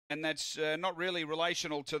And that's not really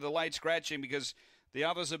relational to the late scratching because the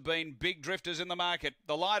others have been big drifters in the market.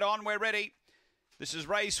 The light on, we're ready. This is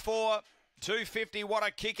race 4, 250, what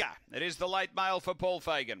a kicker. It is the late mail for Paul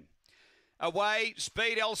Fagan. Away,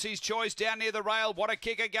 Speed, Elsie's Choice down near the rail. What a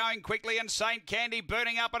kicker going quickly, and St. Candy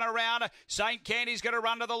burning up and around. St. Candy's going to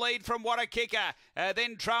run to the lead from What a Kicker.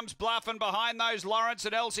 Then Trump's Bluff, and behind those Lawrence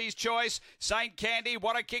and Elsie's Choice. St. Candy,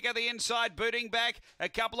 What a Kicker, the inside booting back. A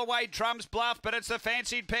couple away, Trump's Bluff, but it's the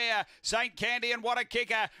fancied pair. St. Candy and What a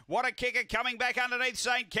Kicker. What a Kicker coming back underneath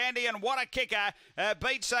St. Candy, and What a Kicker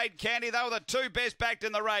beat St. Candy. They were the two best backed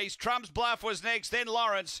in the race. Trump's Bluff was next, then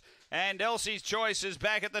Lawrence. And Elsie's Choice is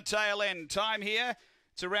back at the tail end. Time here,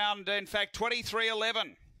 it's around, in fact,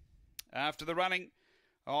 23:11 after the running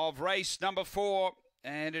of race number 4.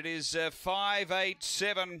 And it is 5, 8,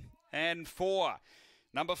 7 and 4.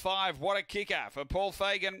 Number 5, What a Kicker for Paul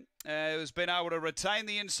Fagan. Has been able to retain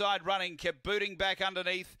the inside running, kept booting back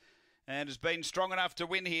underneath, and has been strong enough to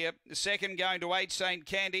win here. The second going to 8, St.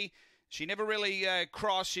 Candy. She never really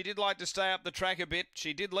crossed. She did like to stay up the track a bit.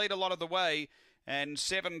 She did lead a lot of the way. And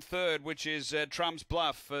 7 third, which is Trump's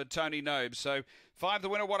Bluff for Tony Nobes. So 5 the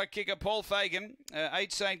winner, What a Kicker, Paul Fagan.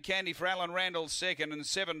 8 St. Candy for Alan Randall, second. And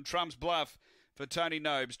 7 Trump's Bluff for Tony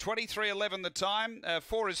Nobes. 23:11 the time.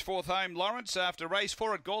 4 is fourth home, Lawrence, after race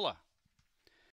 4 at Gawler.